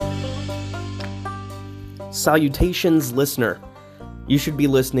Salutations, listener. You should be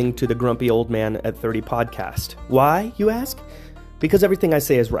listening to the Grumpy Old Man at 30 podcast. Why, you ask? Because everything I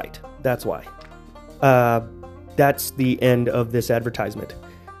say is right. That's why. That's the end of this advertisement.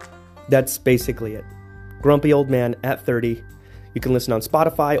 That's basically it. Grumpy Old Man at 30. You can listen on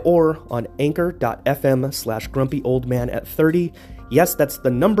Spotify or on anchor.fm/grumpyoldman at 30. Yes, that's the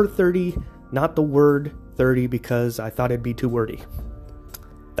number 30, not the word 30, because I thought it'd be too wordy.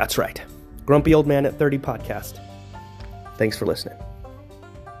 That's right. Grumpy Old Man at 30 podcast. Thanks for listening.